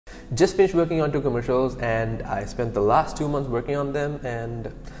Just finished working on 2 commercials, and I spent the last 2 months working on them,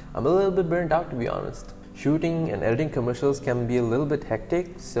 and I'm a little bit burnt out, to be honest. Shooting and editing commercials can be a little bit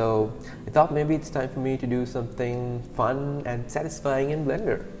hectic, so I thought maybe it's time for me to do something fun and satisfying in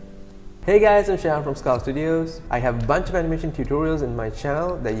Blender. Hey guys, I'm Shahan from Scala Studios. I have a bunch of animation tutorials in my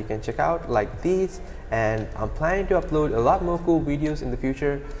channel that you can check out, like these, and I'm planning to upload a lot more cool videos in the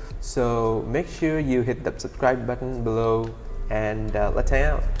future, so make sure you hit that subscribe button below and let's hang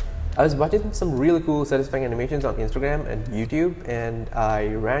out. I was watching some really cool satisfying animations on Instagram and YouTube, and I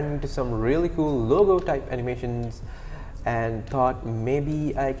ran into some really cool logo type animations and thought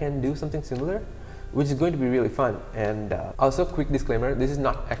maybe I can do something similar, which is going to be really fun. And also, quick disclaimer, this is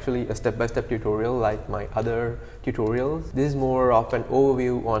not actually a step-by-step tutorial like my other tutorials. This is more of an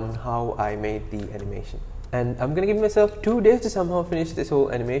overview on how I made the animation. And I'm gonna give myself 2 days to somehow finish this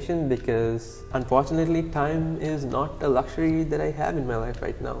whole animation, because unfortunately time is not a luxury that I have in my life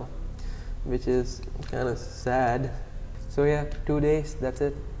right now, which is kind of sad. So yeah, 2 days, that's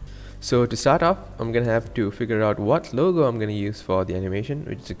it. So to start off, I'm gonna have to figure out what logo I'm gonna use for the animation,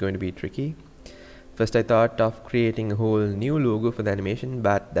 which is going to be tricky. First I thought of creating a whole new logo for the animation,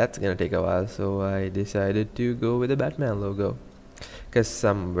 but that's gonna take a while, so I decided to go with a Batman logo, because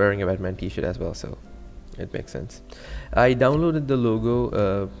I'm wearing a Batman t-shirt as well, so it makes sense. I downloaded the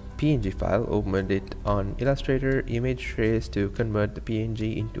logo PNG file, opened it on Illustrator Image Trace to convert the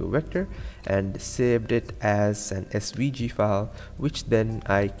PNG into a vector, and saved it as an SVG file, which then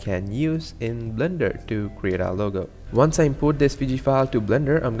I can use in Blender to create our logo. Once I import the SVG file to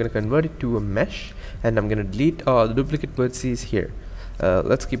Blender, I'm going to convert it to a mesh, and I'm going to delete all the duplicate vertices here.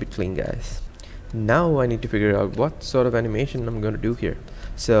 Let's keep it clean, guys. Now I need to figure out what sort of animation I'm going to do here.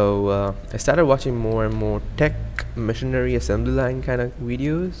 So I started watching more and more tech machinery assembly line kind of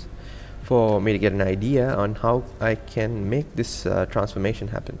videos for me to get an idea on how I can make this transformation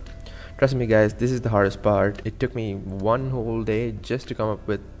happen. Trust me guys, this is the hardest part. It took me 1 whole day just to come up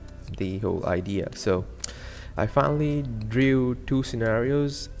with the whole idea. So I finally drew 2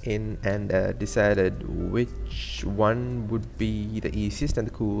 scenarios in and decided which one would be the easiest and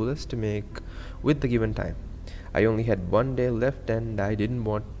the coolest to make with the given time. I only had 1 day left and I didn't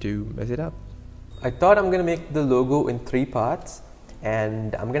want to mess it up. I thought I'm gonna make the logo in 3 parts,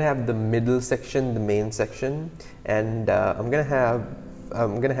 and I'm gonna have the middle section, the main section, and I'm gonna have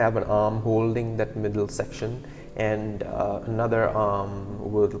an arm holding that middle section, and another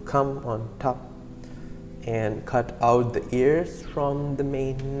arm will come on top and cut out the ears from the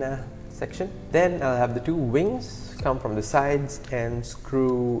main section. Then I'll have the 2 wings come from the sides and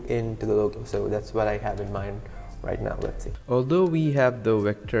screw into the logo. So that's what I have in mind right now. Let's see. Although we have the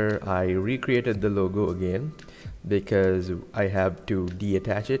vector, I recreated the logo again because I have to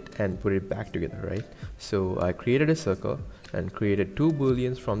deattach it and put it back together, right? So I created a circle and created 2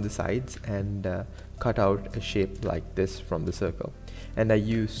 booleans from the sides and cut out a shape like this from the circle. And I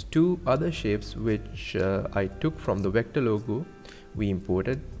used 2 other shapes which I took from the vector logo we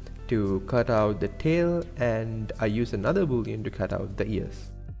imported to cut out the tail, and I used another boolean to cut out the ears.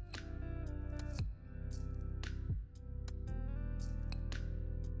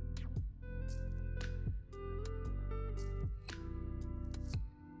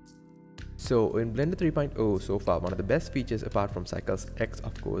 So in Blender 3.0 so far, one of the best features apart from Cycles X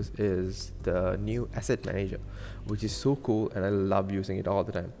of course is the new asset manager, which is so cool and I love using it all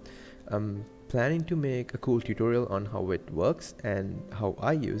the time. I'm planning to make a cool tutorial on how it works and how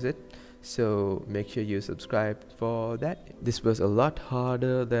I use it, so make sure you subscribe for that. This was a lot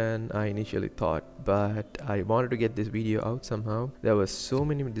harder than I initially thought, but I wanted to get this video out somehow. There were so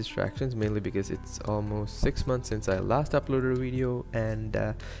many distractions, mainly because it's almost 6 months since I last uploaded a video, and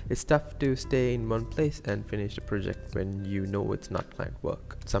it's tough to stay in one place and finish a project when you know it's not client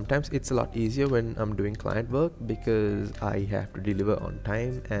work. Sometimes it's a lot easier when I'm doing client work because I have to deliver on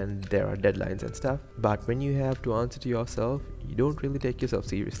time and there are deadlines and stuff, but when you have to answer to yourself, you don't really take yourself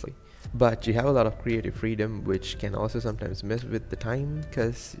seriously. But you have a lot of creative freedom, which can also sometimes mess with the time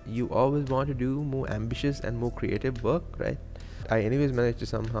because you always want to do more ambitious and more creative work, right? I anyways managed to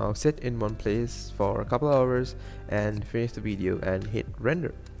somehow sit in one place for a couple of hours and finish the video and hit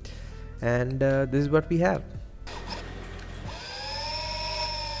render. And this is what we have.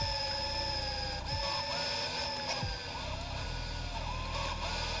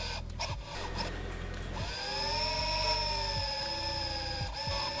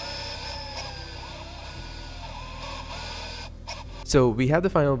 So we have the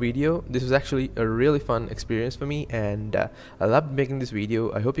final video. This was actually a really fun experience for me, and I loved making this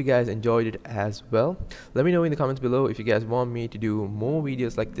video. I hope you guys enjoyed it as well. Let me know in the comments below if you guys want me to do more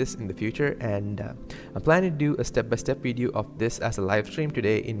videos like this in the future, and I'm planning to do a step-by-step video of this as a live stream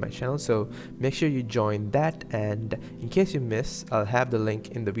today in my channel, so make sure you join that. And in case you miss, I'll have the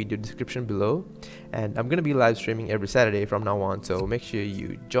link in the video description below, and I'm gonna be live streaming every Saturday from now on, so make sure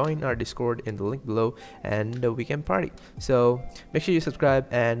you join our Discord in the link below, and we can party. So make sure you subscribe,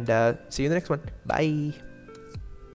 and see you in the next one. Bye.